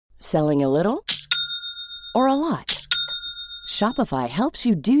Selling a little or a lot? Shopify helps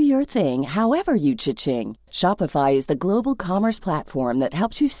you do your thing however you cha-ching. Shopify is the global commerce platform that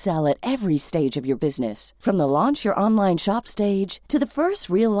helps you sell at every stage of your business. From the launch your online shop stage to the first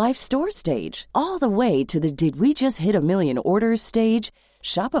real-life store stage, all the way to the did we just hit a million orders stage.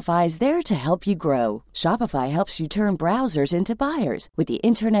 Shopify is there to help you grow. Shopify helps you turn browsers into buyers with the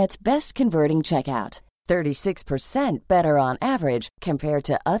internet's best converting checkout. 36% better on average compared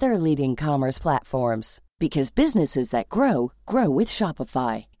to other leading commerce platforms. Because businesses that grow, grow with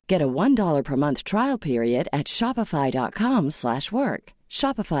Shopify. Get a $1 per month trial period at shopify.com/work.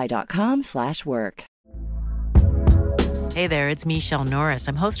 Shopify.com/work. Hey there, it's Michelle Norris.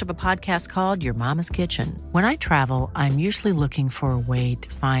 I'm host of a podcast called Your Mama's Kitchen. When I travel, I'm usually looking for a way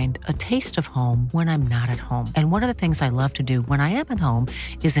to find a taste of home when I'm not at home. And one of the things I love to do when I am at home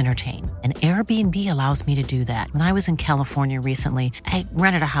is entertain. And Airbnb allows me to do that. When I was in California recently, I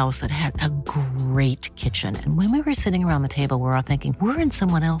rented a house that had a great kitchen. And when we were sitting around the table, we were all thinking, we're in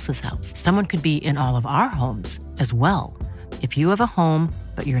someone else's house. Someone could be in all of our homes as well. If you have a home,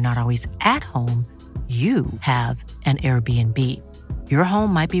 but you're not always at home, you have an Airbnb. Your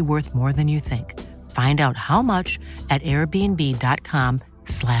home might be worth more than you think. Find out how much at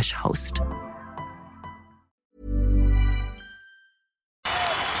airbnb.com/host.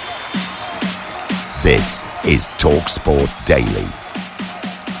 This is TalkSport Daily.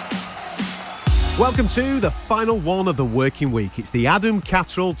 Welcome to the final one of the working week. It's the Adam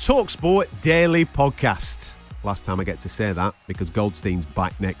Catterall TalkSport Daily podcast. Last time I get to say that because Goldstein's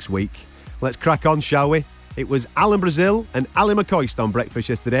back next week. Let's crack on, shall we? It was Alan Brazil and Ali McCoist on breakfast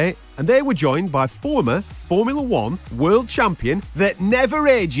yesterday, and they were joined by former Formula One world champion that never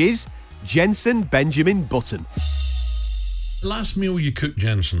ages, Jenson Benjamin Button. Last meal you cooked,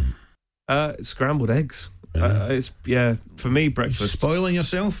 Jenson? Scrambled eggs. It's for me, breakfast. Spoiling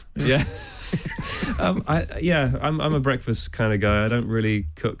yourself? Yeah. I'm a breakfast kind of guy. I don't really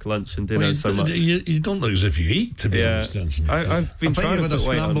cook lunch and dinner so much. You don't look as if you eat, to be honest, Jenson. I've been trying to put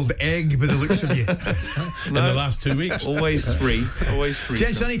weight on. I think you've had a scrambled egg by the looks of you in the last 2 weeks. Always three.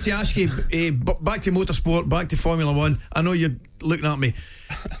 Jenson, I need to ask you, back to motorsport, back to Formula One. I know you're looking at me.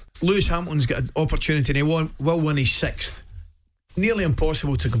 Lewis Hamilton's got an opportunity and he will win his sixth. Nearly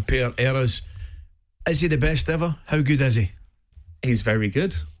impossible to compare eras. Is he the best ever? How good is he? He's very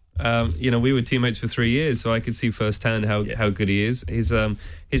good. We were teammates for 3 years, so I could see firsthand how good he is. His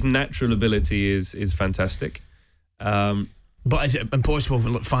natural ability is fantastic. But is it impossible for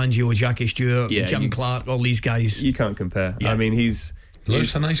Fangio, Jackie Stewart, Jim Clark, all these guys? You can't compare. Yeah. I mean, he's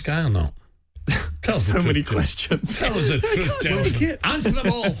a nice guy or not? Tell us so many questions. Tell us the truth, Jenson. Answer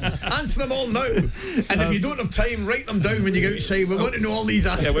them all. Answer them all now. And if you don't have time, write them down when you go outside. We want to know all these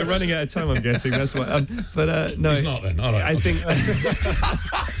answers. Yeah, we're running out of time, I'm guessing. That's why. No, he's not then. All right. I think.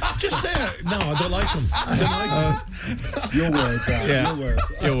 Just say it. No, I don't like him. I don't like him. Your words.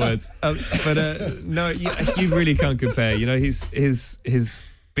 Your words. No, you really can't compare. You know, he's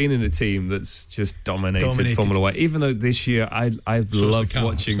been in a team that's just dominated Formula One. Even though this year I've loved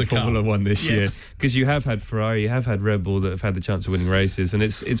watching Formula One this year, because you have had Ferrari, you have had Red Bull that have had the chance of winning races, and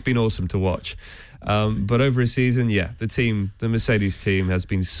it's been awesome to watch. But over a season, the Mercedes team has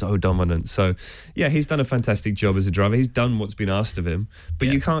been so dominant. So, he's done a fantastic job as a driver. He's done what's been asked of him. But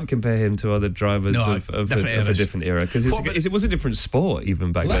you can't compare him to other drivers of a different era, because it was a different sport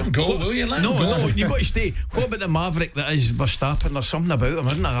even back then. Let him go, will you? Let him go. No, you've got to stay. What about the maverick that is Verstappen? There's something about him,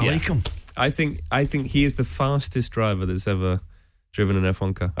 isn't there? I like him. I think he is the fastest driver that's ever driven an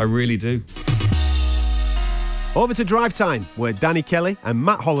F1 car. I really do. Over to Drive Time, where Danny Kelly and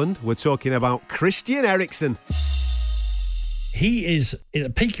Matt Holland were talking about Christian Eriksen. He is at the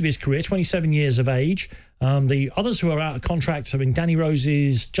peak of his career, 27 years of age. The others who are out of contract, Danny Rose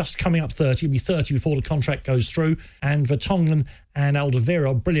is just coming up 30. He'll be 30 before the contract goes through. And Vertonghen and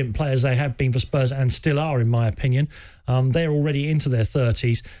Alderweireld are brilliant players. They have been for Spurs and still are, in my opinion. They're already into their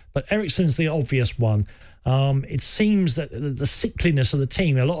 30s. But Eriksen's the obvious one. It seems that the sickliness of the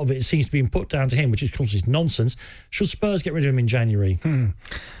team, a lot of it seems to be put down to him, which of course is nonsense. Should Spurs get rid of him in January?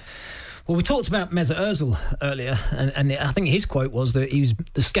 Well, we talked about Mesut Ozil earlier, and I think his quote was that he was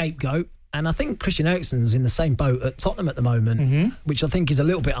the scapegoat. And I think Christian Eriksen's in the same boat at Tottenham at the moment, which I think is a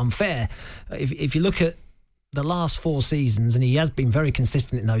little bit unfair. If you look at the last 4 seasons, and he has been very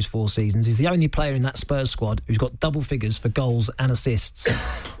consistent in those 4 seasons, he's the only player in that Spurs squad who's got double figures for goals and assists.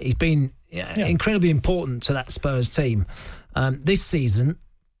 He's been incredibly important to that Spurs team. This season,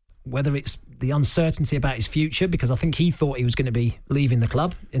 whether it's the uncertainty about his future, because I think he thought he was going to be leaving the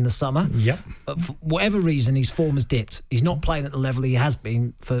club in the summer. Yep. But for whatever reason, his form has dipped. He's not playing at the level he has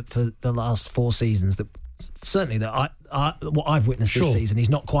been for the last 4 seasons that certainly that what I've witnessed this season, he's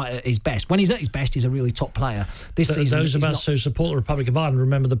not quite at his best. When he's at his best, he's a really top player. This season, those of us who support the Republic of Ireland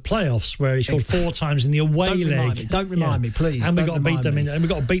remember the playoffs where he scored 4 times in the away leg. Don't remind me, please. And we got to beat them. And we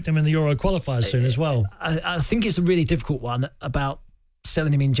got to beat them in the Euro qualifiers soon as well. I think it's a really difficult one about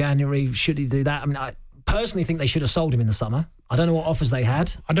selling him in January. Should he do that? I mean, I personally think they should have sold him in the summer. I don't know what offers they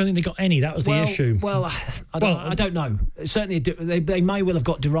had. I don't think they got any. That was the issue. Well, I don't know. Certainly, they may well have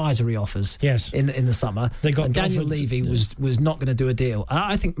got derisory offers. Yes. In the summer. They got Daniel Levy was not going to do a deal.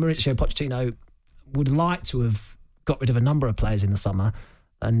 I think Mauricio Pochettino would like to have got rid of a number of players in the summer,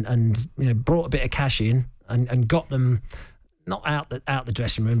 and brought a bit of cash in and got them not out the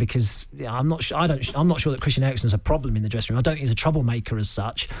dressing room, because I'm not sure. I'm not sure that Christian Eriksen's a problem in the dressing room. I don't think he's a troublemaker as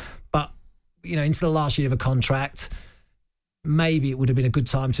such, but into the last year of a contract, maybe it would have been a good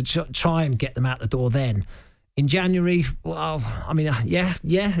time to try and get them out the door then. In January, well, I mean,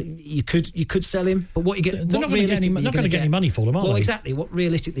 you could sell him, but what you get? They're not going to get any money for them, are they? Well, exactly. What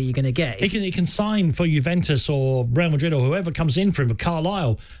realistically you're going to get? He can sign for Juventus or Real Madrid or whoever comes in for him, or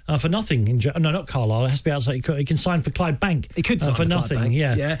Carlisle for nothing. No, not Carlisle. It has to be outside. He can sign for Clyde Bank. He could sign for nothing.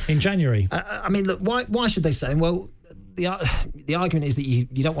 Yeah, in January. I mean, look, why should they sell him? Well, the argument is that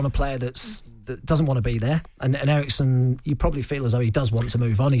you don't want a player that doesn't want to be there, and Eriksen, you probably feel as though he does want to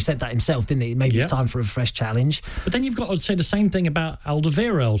move on. He said that himself, didn't he? Maybe it's time for a fresh challenge. But then you've got to say the same thing about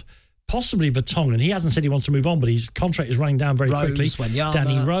Alderweireld, possibly Vertonghen. He hasn't said he wants to move on, but his contract is running down very quickly. Wanyama.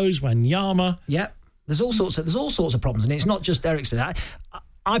 Danny Rose, Wanyama. Yeah, there's all sorts of problems, and it's not just Eriksen.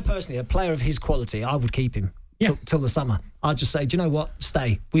 I personally, a player of his quality, I would keep him till the summer. I'd just say, do you know what?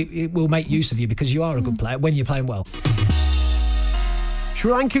 Stay. We'll make use of you because you are a good player when you're playing well.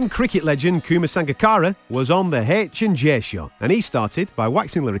 Sri Lankan cricket legend Kumar Sangakkara was on the H&J show, and he started by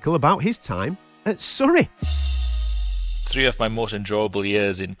waxing lyrical about his time at Surrey. 3 of my most enjoyable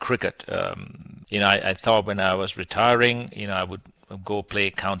years in cricket. I thought when I was retiring, I would go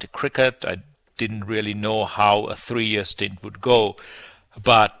play county cricket. I didn't really know how a 3-year stint would go.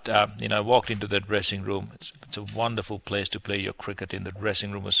 But, I walked into the dressing room. It's a wonderful place to play your cricket in. The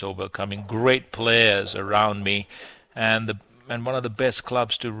dressing room was so welcoming. Great players around me. And one of the best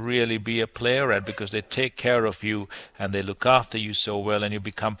clubs to really be a player at, because they take care of you and they look after you so well, and you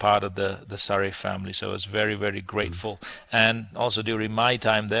become part of the Surrey family. So I was very, very grateful. And also during my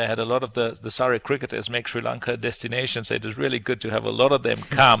time there, I had a lot of the Surrey cricketers make Sri Lanka a destination. So it was really good to have a lot of them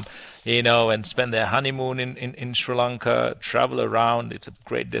come, and spend their honeymoon in Sri Lanka, travel around. It's a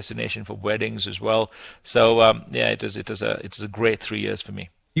great destination for weddings as well. So it's a great 3 years for me.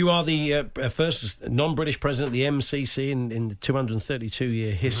 You are the first non-British president of the MCC in the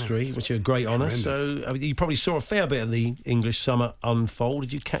 232-year history, which is a great honour. So you probably saw a fair bit of the English summer unfold.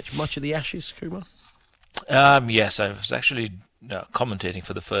 Did you catch much of the Ashes, Kumar? Yes, I was actually commentating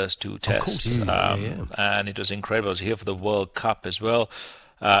for the first 2 tests. Of course, and it was incredible. I was here for the World Cup as well.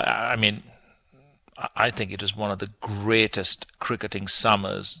 I think it was one of the greatest cricketing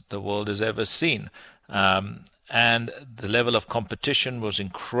summers the world has ever seen. And the level of competition was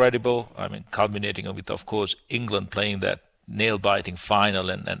incredible. Culminating with, of course, England playing that nail-biting final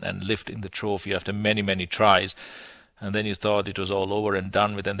and lifting the trophy after many, many tries. And then you thought it was all over and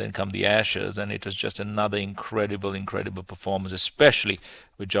done with, and then come the Ashes, and it was just another incredible, incredible performance, especially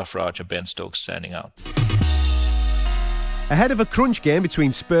with Jofra Archer, Ben Stokes standing out. Ahead of a crunch game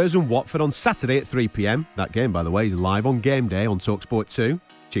between Spurs and Watford on Saturday at 3 p.m. That game, by the way, is live on Game Day on TalkSport 2.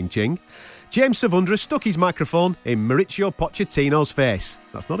 Ching ching. James Savundra stuck his microphone in Mauricio Pochettino's face.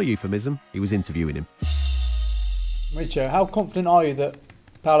 That's not a euphemism. He was interviewing him. Mauricio, how confident are you that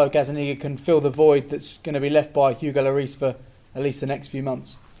Paolo Gazzaniga can fill the void that's going to be left by Hugo Lloris for at least the next few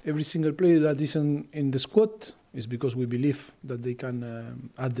months? Every single player that is in the squad is because we believe that they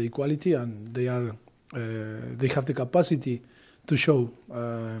can add the quality, and they have the capacity to show.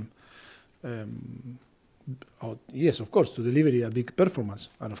 Yes, of course, to deliver a big performance,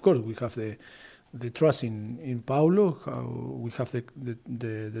 and of course we have the trust in Paulo. We have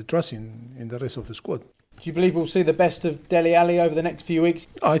the trust in the rest of the squad. Do you believe we'll see the best of Dele Alli over the next few weeks?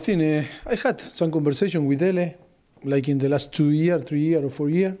 I think I had some conversation with Dele, like in the last 2 years, 3 years or 4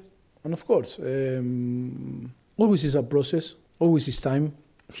 years, and of course, always is a process, always is time.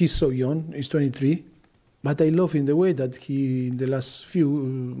 He's so young, he's 23. But I love in the way that he, in the last few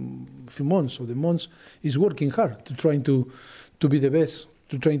months or the months, is working hard to trying to be the best,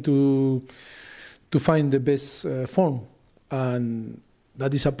 to trying to find the best form, and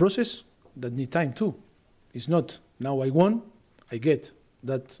that is a process that needs time too. It's not now I won, I get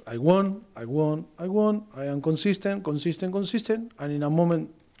that I won. I am consistent, and in a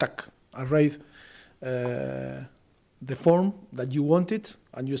moment, tack, arrive the form that you wanted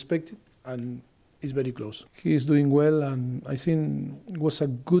and you expected, and is very close. He is doing well, and I think it was a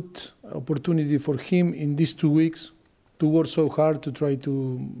good opportunity for him in these 2 weeks to work so hard to try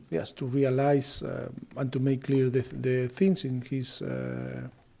to realize and to make clear the things in his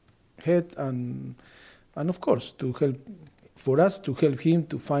head, and of course to help him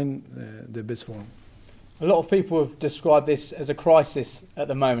to find the best form. A lot of people have described this as a crisis at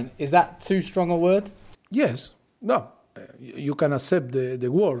the moment. Is that too strong a word? Yes. No. You can accept the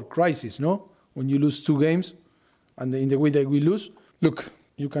word crisis, no? When you lose 2 games, and in the way that we lose, look,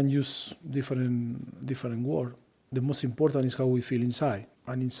 you can use different word. The most important is how we feel inside.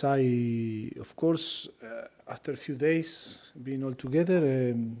 And inside, of course, after a few days being all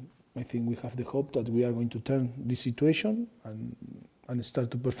together, I think we have the hope that we are going to turn this situation and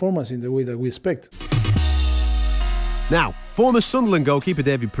start to performance in the way that we expect. Now, former Sunderland goalkeeper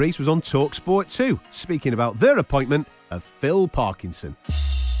David Priest was on TalkSport too, speaking about their appointment of Phil Parkinson.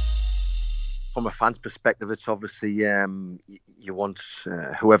 From a fan's perspective, it's obviously you want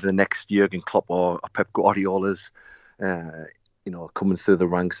whoever the next Jurgen Klopp or Pep Guardiola is, coming through the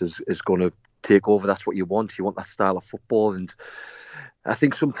ranks is going to take over. That's what you want. You want that style of football, and I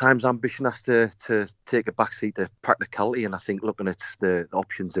think sometimes ambition has to take a backseat to practicality. And I think looking at the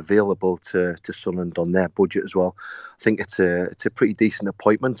options available to Sunderland on their budget as well, I think it's a pretty decent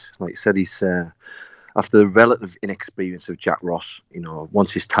appointment. Like I said, he's after the relative inexperience of Jack Ross,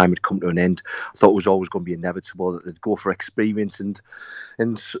 once his time had come to an end, I thought it was always going to be inevitable that they'd go for experience and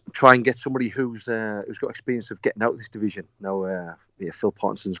try and get somebody who's got experience of getting out of this division. Now, Phil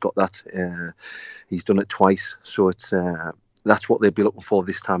Parkinson's got that. He's done it twice, so it's that's what they'd be looking for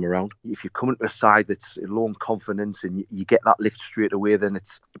this time around. If you come into a side that's low in confidence and you get that lift straight away, then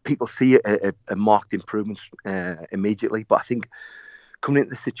people see a marked improvement immediately. But I think coming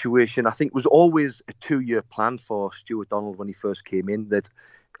into the situation, I think it was always a 2-year plan for Stuart Donald when he first came in, that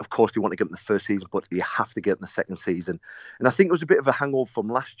of course they want to get him the first season, but you have to get him the second season. And I think it was a bit of a hangover from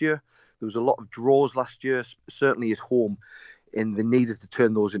last year. There was a lot of draws last year, certainly at home, and they needed to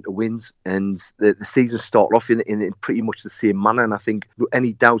turn those into wins. And the season started off in pretty much the same manner. And I think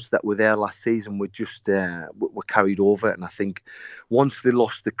any doubts that were there last season were just were carried over. And I think once they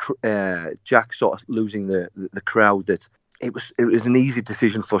lost Jack sort of losing the crowd, that it was an easy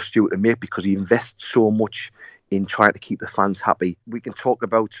decision for Stuart to make, because he invests so much in trying to keep the fans happy. We can talk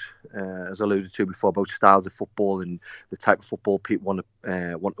about, as I alluded to before, about styles of football and the type of football people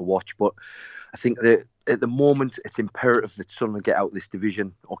want to watch. But I think that at the moment, it's imperative that Sunderland get out of this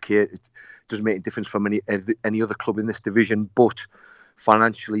division. Okay, it doesn't make a difference from any other club in this division, but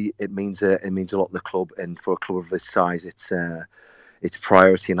financially, it means a lot to the club, and for a club of this size, it's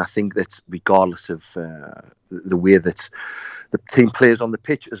priority. And I think that regardless of the way that the team plays on the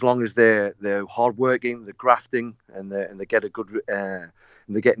pitch, as long as they're hardworking, they're grafting, and they get they're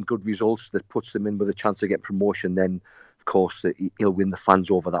getting good results that puts them in with a chance of getting promotion, then of course he'll win the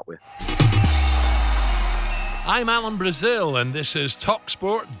fans over that way. I'm Alan Brazil, and this is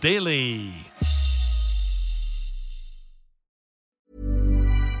TalkSport Daily.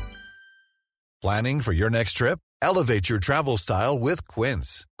 Planning for your next trip? Elevate your travel style with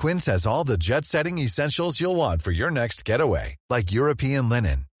Quince. Quince has all the jet-setting essentials you'll want for your next getaway, like European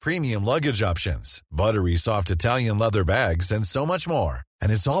linen, premium luggage options, buttery soft Italian leather bags, and so much more.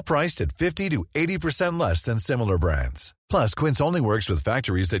 And it's all priced at 50 to 80% less than similar brands. Plus, Quince only works with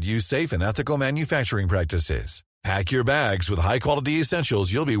factories that use safe and ethical manufacturing practices. Pack your bags with high-quality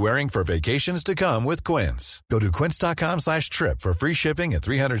essentials you'll be wearing for vacations to come with Quince. Go to quince.com/trip for free shipping and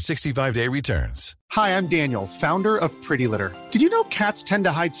 365-day returns. Hi, I'm Daniel, founder of Pretty Litter. Did you know cats tend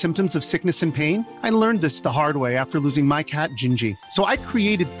to hide symptoms of sickness and pain? I learned this the hard way after losing my cat, Gingy. So I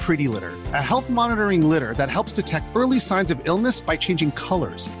created Pretty Litter, a health monitoring litter that helps detect early signs of illness by changing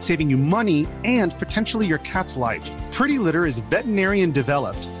colors, saving you money and potentially your cat's life. Pretty Litter is veterinarian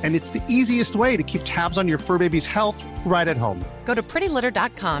developed, and it's the easiest way to keep tabs on your fur baby's health right at home. Go to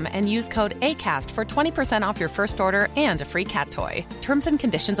prettylitter.com and use code ACAST for 20% off your first order and a free cat toy. Terms and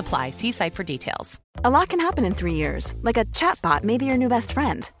conditions apply. See site for details. A lot can happen in 3 years, like a chatbot may be your new best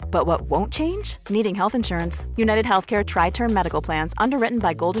friend. But what won't change? Needing health insurance. United Healthcare Tri-Term Medical Plans, underwritten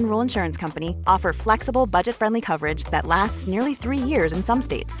by Golden Rule Insurance Company, offer flexible, budget-friendly coverage that lasts nearly 3 years in some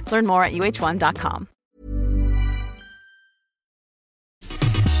states. Learn more at uh1.com.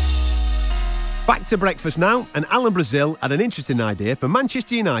 Back to breakfast now, and Alan Brazil had an interesting idea for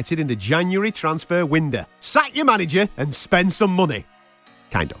Manchester United in the January transfer window. Sack your manager and spend some money.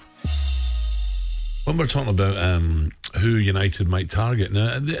 Kind of. When we're talking about who United might target,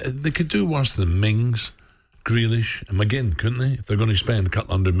 now they could do worse than Mings, Grealish and McGinn, couldn't they? If they're going to spend a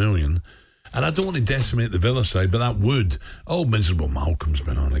couple $100 million. And I don't want to decimate the Villa side, but that would. Oh, miserable Malcolm's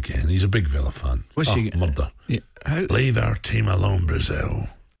been on again. He's a big Villa fan. Murder. Yeah. Leave our team alone, Brazil.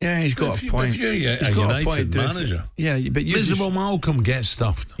 Yeah, he's got a point. If you're a United manager. Yeah, but miserable Malcolm gets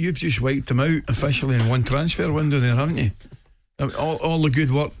stuffed. You've just wiped him out officially in one transfer window there, haven't you? All the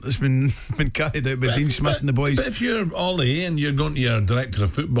good work that's been carried out by Dean Smith and the boys. But if you're Ollie and you're going to your director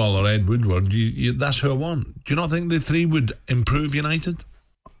of football or Ed Woodward, that's who I want. Do you not think the three would improve United?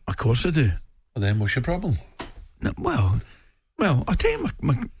 Of course I do. Well, then what's your problem? No, well, I'll tell you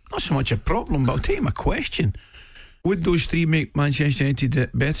my not so much a problem, but I'll tell you my question. Would those three make Manchester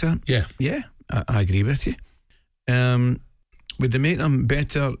United better? Yeah. Yeah, I agree with you. Would they make them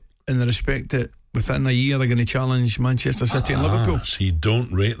better in the respect that within a year they're going to challenge Manchester City and Liverpool? So you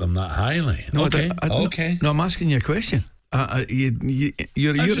don't rate them that highly? No, okay. No, I'm asking you a question.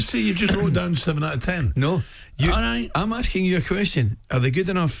 You're just say you just wrote down 7 out of 10. No, all right. I'm asking you a question. Are they good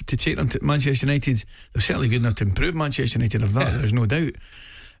enough to take them to Manchester United? They're certainly good enough to improve Manchester United. Of that, there's no doubt.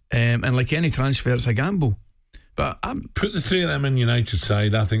 And like any transfer, it's a gamble. But put the three of them in United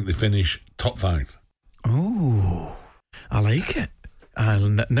side. I think they finish top 5. Oh, I like it.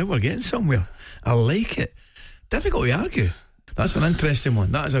 Now we're getting somewhere. I like it. Difficult to argue. That's an interesting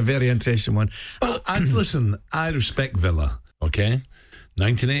one. That is a very interesting one. But listen, I respect Villa, okay?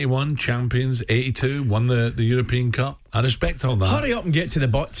 1981 champions, 82 won the European Cup. I respect all that. Hurry up and get to the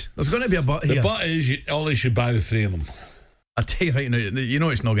but. There's going to be a but here. The but is Ollie should buy the three of them. I tell you right now, you know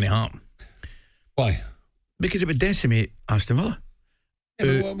it's not going to happen. Why? Because it would decimate Aston Villa.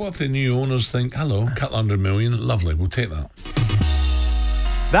 Yeah, but what if the new owners think, hello, couple 100 million, lovely, we'll take that.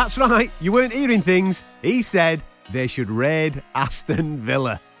 That's right, you weren't hearing things. He said they should raid Aston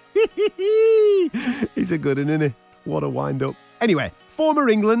Villa. He's a good one, isn't he? What a wind-up. Anyway, former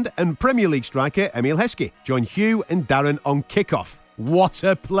England and Premier League striker Emile Heskey joined Hugh and Darren on kickoff. What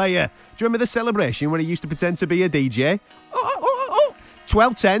a player. Do you remember the celebration when he used to pretend to be a DJ?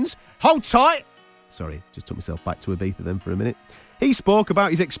 12-10s, hold tight. Sorry, just took myself back to Ibiza then for a minute. He spoke about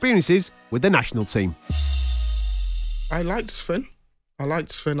his experiences with the national team. I liked Sven. I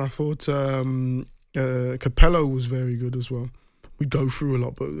thought Capello was very good as well. We go through a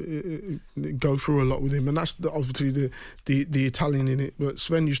lot, but with him, and that's obviously the Italian in it. But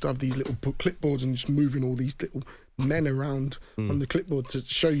Sven used to have these little clipboards and just moving all these little men around on the clipboard to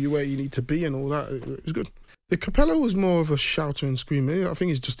show you where you need to be and all that. It was good. The Capello was more of a shouter and screamer. I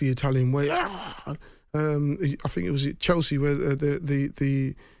think it's just the Italian way. I think it was at Chelsea where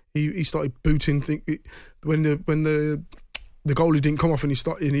he started booting. When the goalie didn't come off and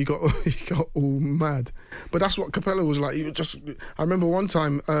he got all mad. But that's what Capello was like. He was just. I remember one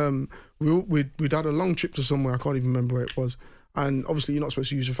time we'd had a long trip to somewhere. I can't even remember where it was. And obviously you're not supposed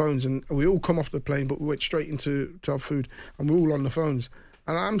to use your phones. And we all come off the plane, but we went straight into our food, and we're all on the phones.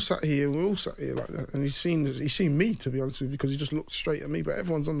 And I'm sat here, and we're all sat here like that. And he's seen me, to be honest with you, because he just looked straight at me. But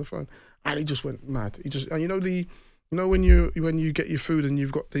everyone's on the phone, and he just went mad. And when you get your food and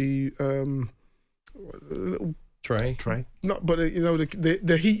you've got the little tray. No, but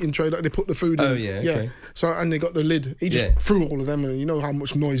the heating tray, like they put the food in. Oh yeah, okay. So and they got the lid. He just threw all of them, and you know how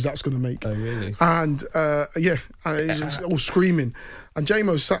much noise that's going to make. Oh really? And and he's just all screaming. And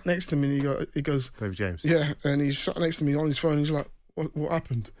JMO sat next to me, and he goes, David James. Yeah, and he sat next to me on his phone. And he's like, what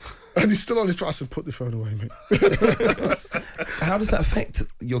happened? And he's still on his phone. I said, put the phone away, mate. How does that affect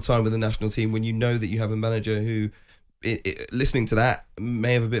your time with the national team when you know that you have a manager who, listening to that,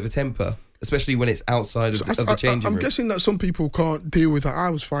 may have a bit of a temper? Especially when it's outside of the changing room. I'm guessing that some people can't deal with that. I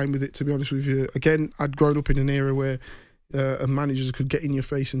was fine with it, to be honest with you. Again, I'd grown up in an era where managers could get in your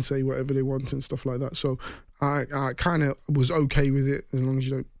face and say whatever they want and stuff like that. So I kind of was okay with it as long as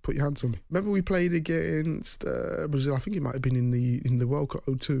you don't put your hands on me. Remember we played against Brazil. I think it might have been in the World Cup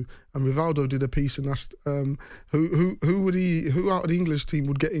 2002, and Rivaldo did a piece and asked who out of the English team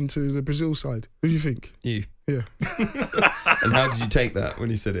would get into the Brazil side. Who do you think? You. Yeah. And how did you take that when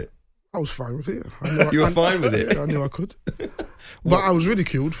he said it? I was fine with it. You were fine with it? Yeah, I knew I could. But I was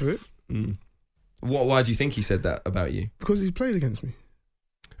ridiculed for it. Mm. Why do you think he said that about you? Because he played against me.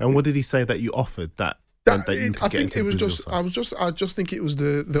 And what did he say that you offered that you could get into the Brazil side? I just think it was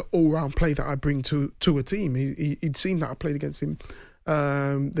the all-round play that I bring to a team. He'd seen that I played against him,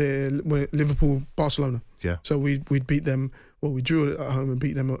 Liverpool, Barcelona. Yeah. So we'd beat them. Well, we drew it at home and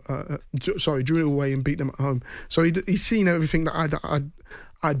beat them. Drew it away and beat them at home. So he'd seen everything that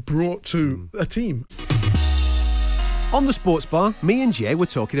I'd brought to a team. On the Sports Bar, me and Jay were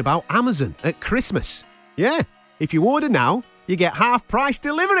talking about Amazon at Christmas. Yeah, if you order now, you get half-price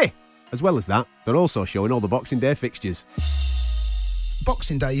delivery. As well as that, they're also showing all the Boxing Day fixtures.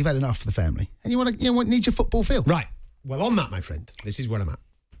 Boxing Day, you've had enough for the family, and you need your football feel. Right. Well, on that, my friend, this is where I'm at.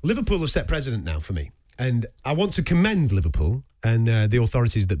 Liverpool have set precedent now for me. And I want to commend Liverpool and the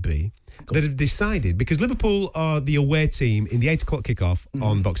authorities that be that have decided, because Liverpool are the away team in the 8 o'clock kickoff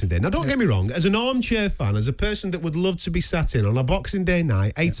on Boxing Day. Now, don't get me wrong, as an armchair fan, as a person that would love to be sat in on a Boxing Day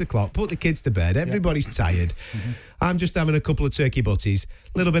night, 8 o'clock, put the kids to bed, everybody's tired. I'm just having a couple of turkey butties,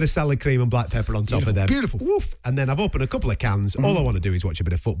 a little bit of salad cream and black pepper on top of them. Beautiful. Woof. And then I've opened a couple of cans. All I want to do is watch a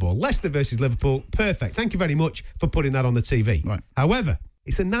bit of football. Leicester versus Liverpool, perfect. Thank you very much for putting that on the TV. Right. However,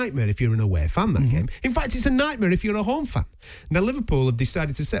 it's a nightmare if you're an away fan, that game. In fact, it's a nightmare if you're a home fan. Now, Liverpool have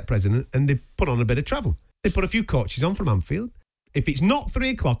decided to set precedent and they put on a bit of travel. They put a few coaches on from Anfield. If it's not 3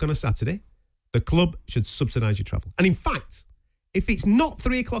 o'clock on a Saturday, the club should subsidise your travel. And in fact, if it's not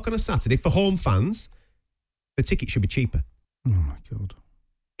 3 o'clock on a Saturday for home fans, the ticket should be cheaper. Oh, my God.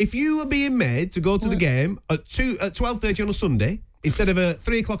 If you are being made to go to the game at 12:30 on a Sunday, instead of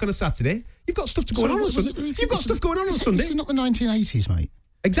 3 o'clock on a Saturday, you've got stuff going on Sunday. You've got stuff going on Sunday. This is not the 1980s, mate.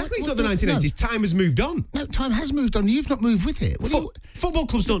 Exactly, it's not the 1980s. No. Time has moved on. No, time has moved on. You've not moved with it. Football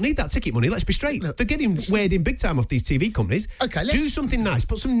clubs don't need that ticket money, let's be straight. Look, they're getting weighed in big time off these TV companies. Okay, do something nice.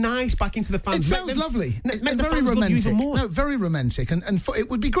 Put some nice back into the fans. It sounds lovely. Make the very fans romantic. love you even more. No, very romantic. And it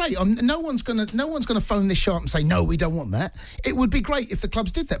would be great. No one's gonna phone this show up and say, no, we don't want that. It would be great if the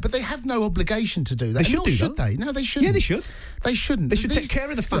clubs did that, but they have no obligation to do that. They should do should that. They? No, they shouldn't. Yeah, they should. They shouldn't. They should take care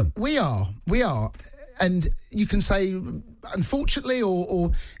of the fan. Look, we are. And you can say, unfortunately,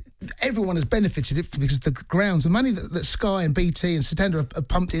 or everyone has benefited it because the grounds, the money that Sky and BT and Santander have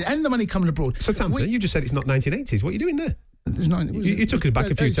pumped in, and the money coming abroad. So, Tanta, you just said it's not 1980s. What are you doing there? You took us back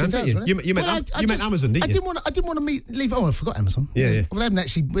a few times, didn't you? You meant Amazon, didn't you? I didn't want to leave. Oh, I forgot Amazon. Yeah. Well, we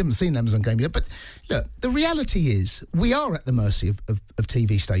haven't seen an Amazon game yet. But look, the reality is we are at the mercy of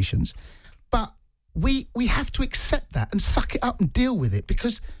TV stations, but we have to accept that and suck it up and deal with it,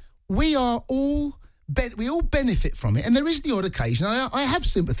 because we are all. We all benefit from it, and there is the odd occasion. I have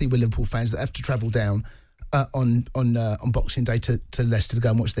sympathy with Liverpool fans that have to travel down on Boxing Day to Leicester to go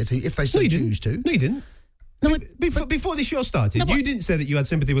and watch their team if they so choose to. No, you didn't. No, before this show started, you didn't say that you had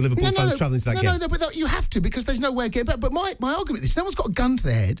sympathy with Liverpool fans travelling to that game. No, but you have to, because there's no way of getting back. But my argument is, no one's got a gun to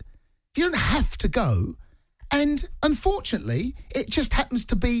their head. You don't have to go, and unfortunately, it just happens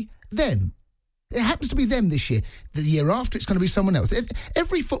to be them. It happens to be them this year. The year after, it's going to be someone else.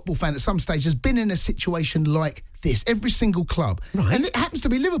 Every football fan at some stage has been in a situation like this. Every single club. Right. And it happens to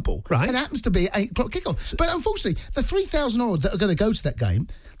be Liverpool. Right. And it happens to be 8 o'clock kickoff. But unfortunately, the 3,000 odd that are going to go to that game,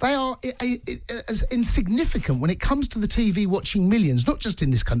 they are as insignificant when it comes to the TV watching millions, not just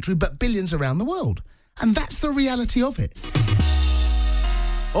in this country, but billions around the world. And that's the reality of it.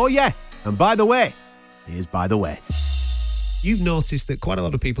 Oh, yeah. And by the way, here's by the way. You've noticed that quite a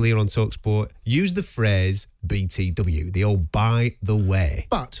lot of people here on TalkSport use the phrase BTW, the old by the way.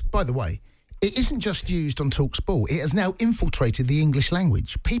 But, by the way, it isn't just used on TalkSport. It has now infiltrated the English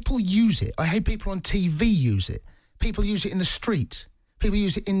language. People use it. I hear people on TV use it. People use it in the street. People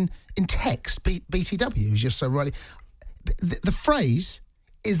use it in text. BTW is just so rightly. The phrase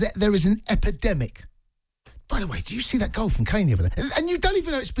is that there is an epidemic. By the way, do you see that goal from Kane the other day? And you don't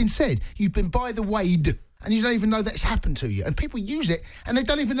even know it's been said. You've been by the wayed, and you don't even know that's happened to you. And people use it, and they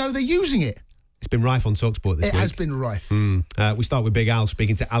don't even know they're using it. It's been rife on TalkSport this week. It has been rife. We start with Big Al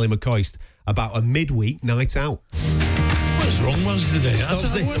speaking to Ali McCoist about a midweek night out. What's wrong with us today?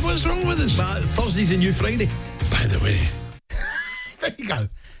 Thursday. What's wrong with us? Thursday's a new Friday. By the way. There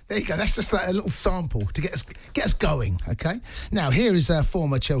you go. That's just a little sample to get us going, okay? Now, here is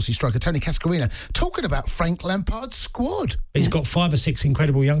former Chelsea striker Tony Cascarino talking about Frank Lampard's squad. He's got 5 or 6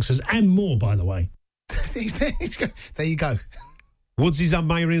 incredible youngsters and more, by the way. There you go. Woodsy's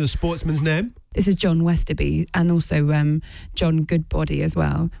admiring a sportsman's name. This is John Westerby and also John Goodbody as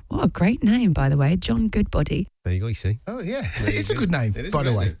well. What a great name, by the way, John Goodbody. There you go, you see. Oh, yeah. It's a good name, by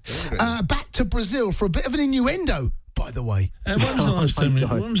the way. Back to Brazil for a bit of an innuendo, by the way. When was the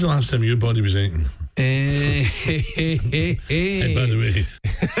last time your body was eaten? Hey, by the way.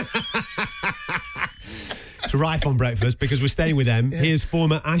 It's rife on breakfast because we're staying with them. Here's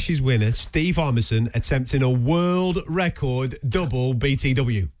former Ashes winner Steve Harmison attempting a world record double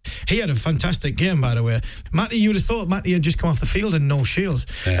BTW. He had a fantastic game, by the way. Matty, you would have thought Matty had just come off the field and no shields.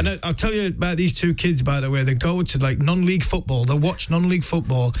 Yeah. And I'll tell you about these two kids, by the way. They go to like non-league football. They watch non-league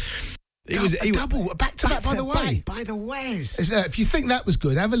football. It was a double, back to back, by the way. By the ways. If you think that was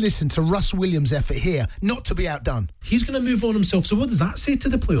good, have a listen to Russ Williams' effort here, not to be outdone. He's going to move on himself, so what does that say to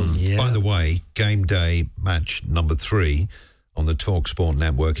the players? Yeah. By the way, game day match number 3 on the TalkSport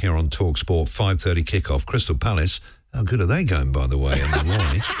network here on TalkSport, 5:30 kickoff. Crystal Palace How good are they going, by the way, and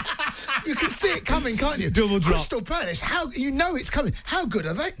why? You can see it coming, can't you? Double drop. Crystal Palace, it's coming. How good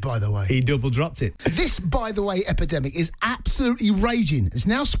are they, by the way? He double dropped it. This, by the way, epidemic is absolutely raging. It's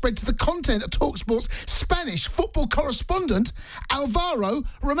now spread to the content of TalkSport's Spanish football correspondent, Alvaro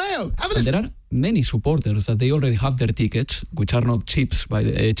Romeo. Have a listen. There are many supporters that they already have their tickets, which are not cheap, by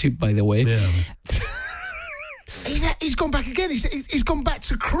the way. Yeah. He's gone back again. He's gone back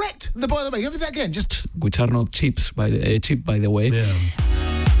to correct the by the way. Have that again. Just which are not cheap, by the way. Yeah.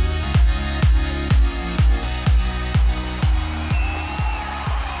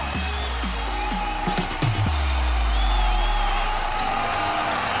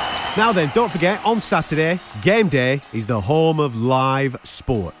 Now then, don't forget, on Saturday, game day is the home of live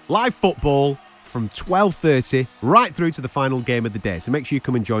sport. Live football from 12:30 right through to the final game of the day. So make sure you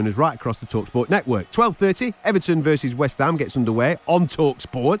come and join us right across the TalkSport network. 12:30, Everton versus West Ham gets underway on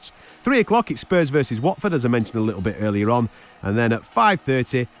TalkSport. 3 o'clock, it's Spurs versus Watford, as I mentioned a little bit earlier on. And then at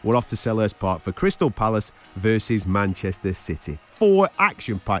 5:30, we're off to Selhurst Park for Crystal Palace versus Manchester City. 4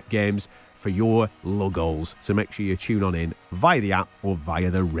 action-packed games for your Luggles. So make sure you tune on in via the app or via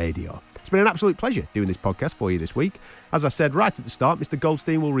the radio. It's been an absolute pleasure doing this podcast for you this week. As I said right at the start, Mr.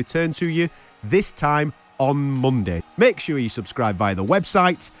 Goldstein will return to you this time on Monday. Make sure you subscribe via the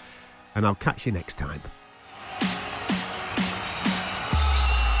website, and I'll catch you next time.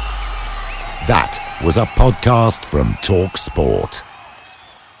 That was a podcast from TalkSport.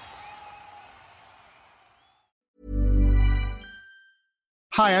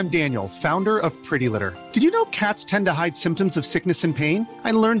 Hi, I'm Daniel, founder of Pretty Litter. Did you know cats tend to hide symptoms of sickness and pain?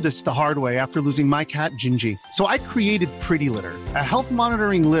 I learned this the hard way after losing my cat, Gingy. So I created Pretty Litter, a health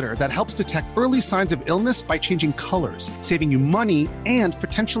monitoring litter that helps detect early signs of illness by changing colors, saving you money and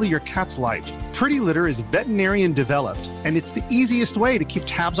potentially your cat's life. Pretty Litter is veterinarian developed, and it's the easiest way to keep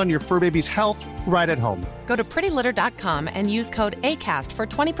tabs on your fur baby's health right at home. Go to prettylitter.com and use code ACAST for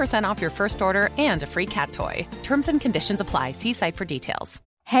 20% off your first order and a free cat toy. Terms and conditions apply. See site for details.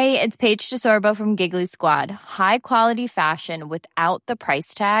 Hey, it's Paige DeSorbo from Giggly Squad. High quality fashion without the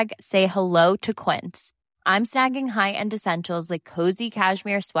price tag. Say hello to Quince. I'm snagging high-end essentials like cozy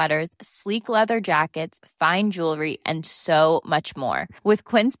cashmere sweaters, sleek leather jackets, fine jewelry, and so much more. With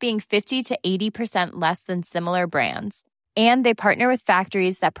Quince being 50 to 80% less than similar brands. And they partner with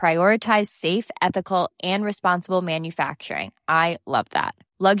factories that prioritize safe, ethical, and responsible manufacturing. I love that.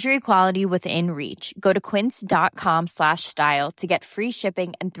 Luxury quality within reach. Go to quince.com/style to get free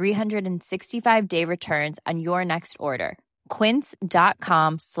shipping and 365-day returns on your next order.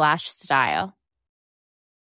 Quince.com/style.